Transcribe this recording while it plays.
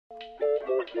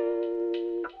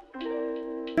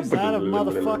Is that a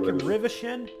motherfucking river,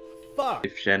 Shen? Fuck!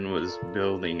 If Shen was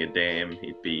building a dam,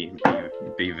 he'd be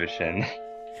Beaver Shen.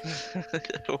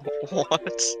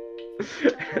 What?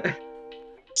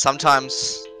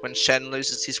 Sometimes, when Shen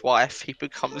loses his wife, he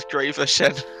becomes Graver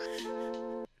Shen.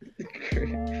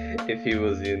 If he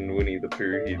was in Winnie the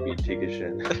Pooh, he'd be Tigger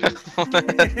Shen.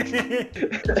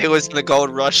 If he was in the Gold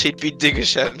Rush, he'd be Digger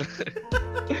Shen.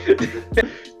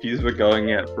 If he were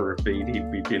going out for a feed,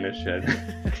 he'd be Dinner Shen.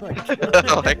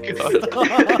 Oh my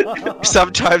god.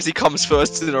 Sometimes he comes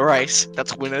first in a race.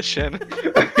 That's Winner Shen.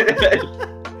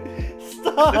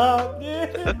 Stop,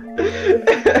 dude!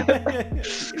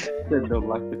 Then don't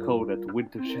like the cold at the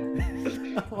winter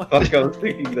Shen. Fuck, I was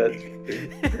thinking that.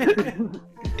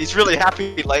 He's really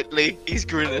happy lately. He's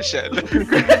Grinner Shen.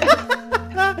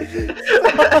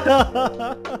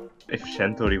 If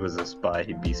Shen thought he was a spy,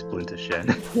 he'd be Splinter Shen.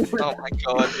 Oh my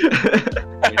god.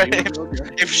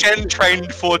 If Shen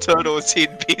trained 4 turtles,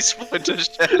 he'd be Splinter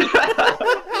Shen.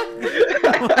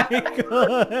 Oh my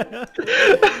god!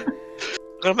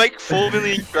 I'm gonna make 4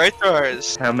 million great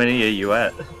throws. How many are you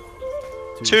at?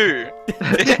 2.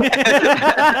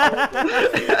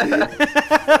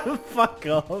 Fuck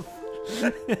off.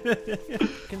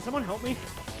 Can someone help me?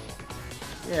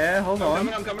 Yeah, hold on.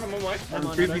 I'm coming, I'm on my way.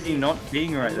 I'm too busy not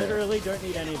being right there. Literally don't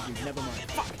need any of you, never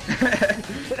mind.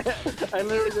 I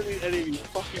literally don't need any of you.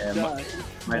 Fucking Yeah, die.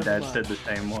 my dad said the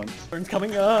same once. Burns coming,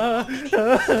 no,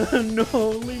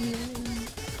 leave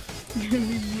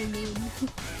me alone.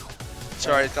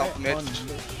 Sorry, don't commit.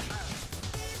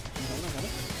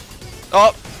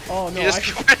 Oh! Oh no, You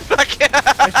just went back.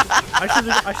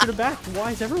 I should have backed.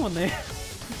 Why is everyone there?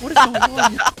 What is going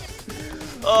on?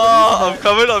 Oh, I'm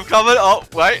coming. Oh,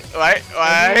 wait.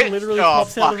 Everyone literally Oh,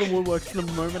 pops out fuck. of the woodworks the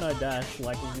moment I dash.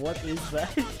 Like, what is that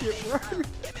shit, bro?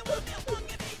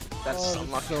 That's Oh,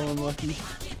 unlucky. so unlucky.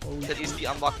 Holy That is the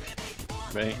unlucky.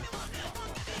 Right.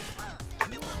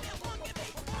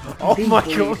 Oh my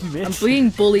bullied. god, I'm Mitch. being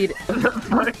bullied.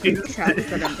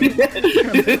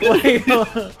 Wait, hold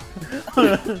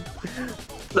on.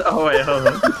 Oh wait, hold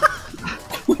on.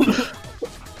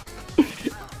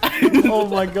 Oh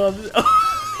my god.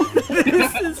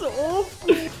 This is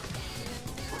awful.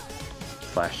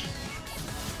 Flash.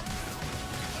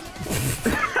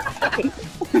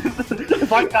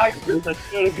 If I die, I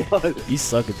swear to God. You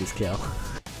suck at this, Cal.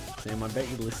 Sam, I bet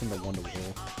you listen to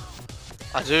Wonderwall.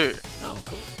 I do. Oh,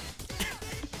 cool.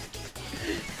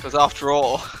 Because after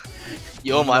all,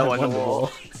 you're my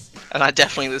Wonderwall. And I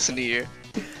definitely listen to you.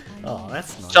 Oh,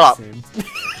 that's nice. Shut up. Sam.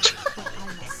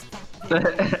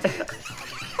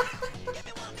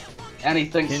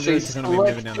 Anything Kendra she is gonna be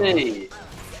moving down the selected.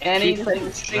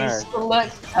 Anything she Alright.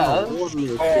 selected. Oh,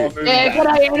 Yeah, good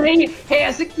day, Eddie.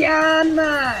 Here's again,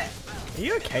 mate. Are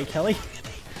you okay, Kelly?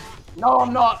 No,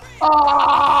 I'm not.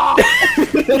 Ah!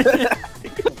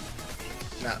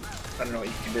 Nah, I don't know what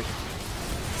you can do.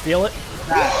 Steal it?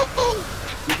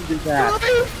 You can do that.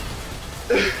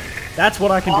 That's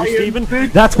what I can do, Steven.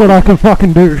 That's what I can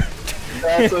fucking do.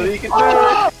 That's what you can do.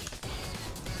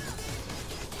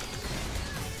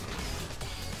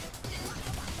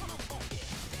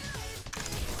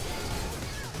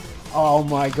 Oh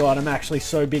my god, I'm actually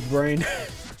so big brain.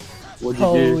 What'd you do?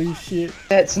 Holy shit.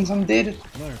 That since I'm dead.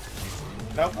 No.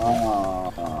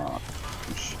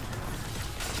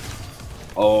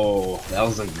 Oh, that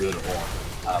was a good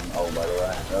one. Oh, by the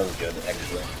way, that was good,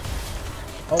 actually.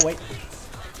 Oh wait.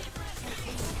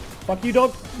 Fuck you,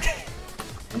 dog.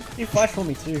 You flashed for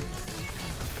me too.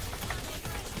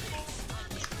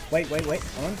 Wait, hold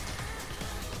on.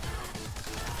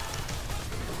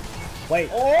 Wait.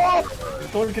 Oh!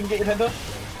 Thorn can get your head up.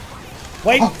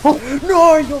 Wait!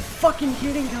 No, you're fucking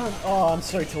kidding, cunt! Oh, I'm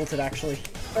so tilted actually.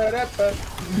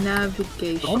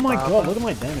 Navigation. Oh my god, look at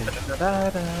my damage.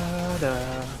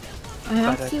 I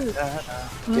have to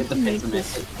make pizza,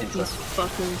 this, pizza. these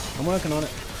fuckers. I'm working on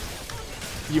it.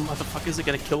 You motherfuckers are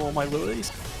gonna kill all my lilies.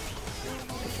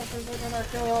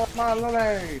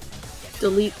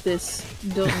 Delete this.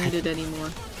 Don't need it anymore.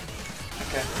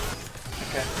 Okay.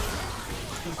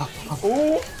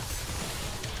 Oh!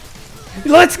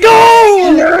 Let's go!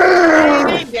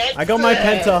 I got my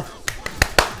penta.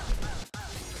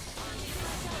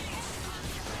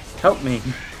 Help me.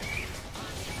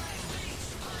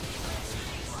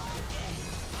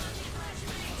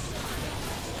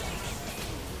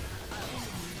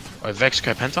 Oh,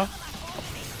 Vexco Penta?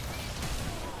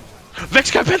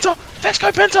 Vexco Penta!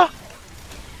 Vexco Penta!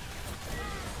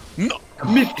 No!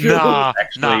 Nah,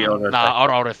 Actually, I'll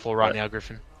auto 4 right now,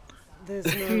 Griffin. There's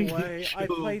no way. I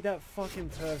played that fucking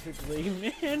perfectly,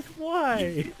 man.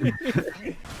 Why?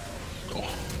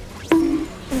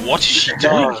 What is she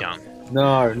doing, young?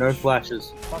 No, no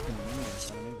flashes. Fucking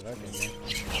minions, I mean, but okay.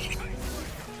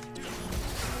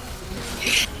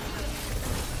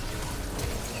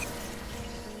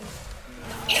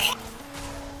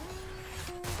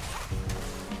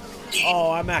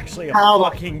 Oh, I'm actually a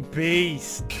fucking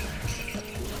beast.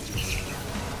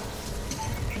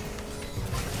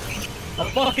 I'll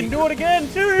fucking do it again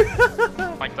too.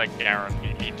 Like that Garen,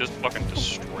 he just fucking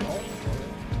destroyed me.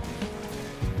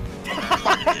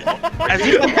 As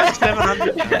if I have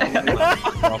 700.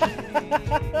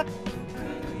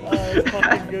 Oh, that's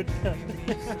fucking good.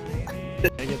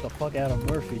 Gotta get the fuck out of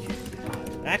Murphy.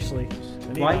 Actually,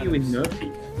 I need Why are you in items.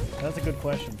 Murphy? That's a good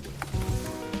question.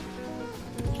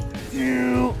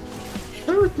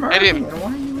 Who is Murphy? Hit him. And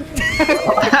why are you in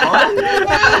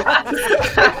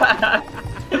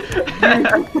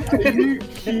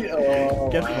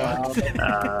Get fucked.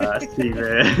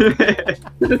 Steven.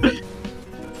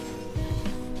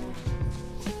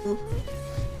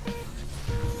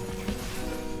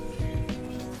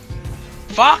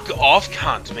 Fuck off,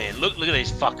 cunt, man. Look at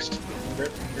these fucks.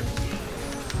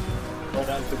 Go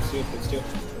down, quick steal, quick steal.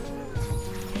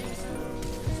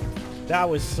 That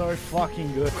was so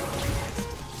fucking good.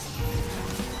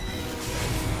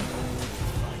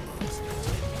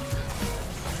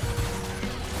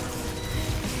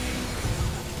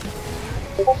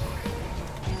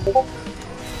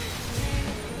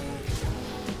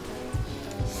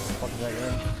 Fuck is that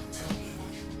guy?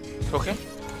 Okay.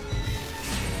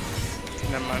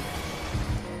 Never mind.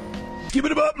 Give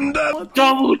it a button down.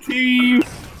 Double team!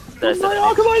 Oh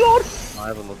my god! I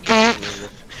haven't looked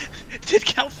Did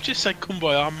Calf just say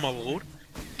Kumbaya, my lord?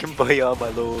 Kumbaya, my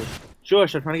lord.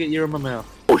 Shush, I'm trying to get you in my mouth.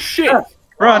 Oh shit!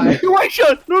 Run! Wait,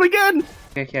 shut! Not again!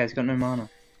 Okay, he's got no mana.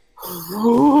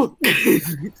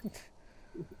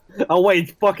 Oh wait,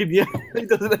 it's fucking yeah. He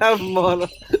doesn't have mana.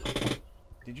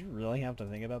 Did you really have to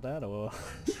think about that, or?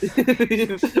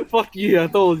 Fuck you, I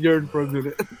thought it was Yearn for a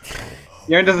minute.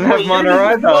 Yarn doesn't have mana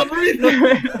either.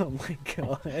 Oh my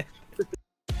god.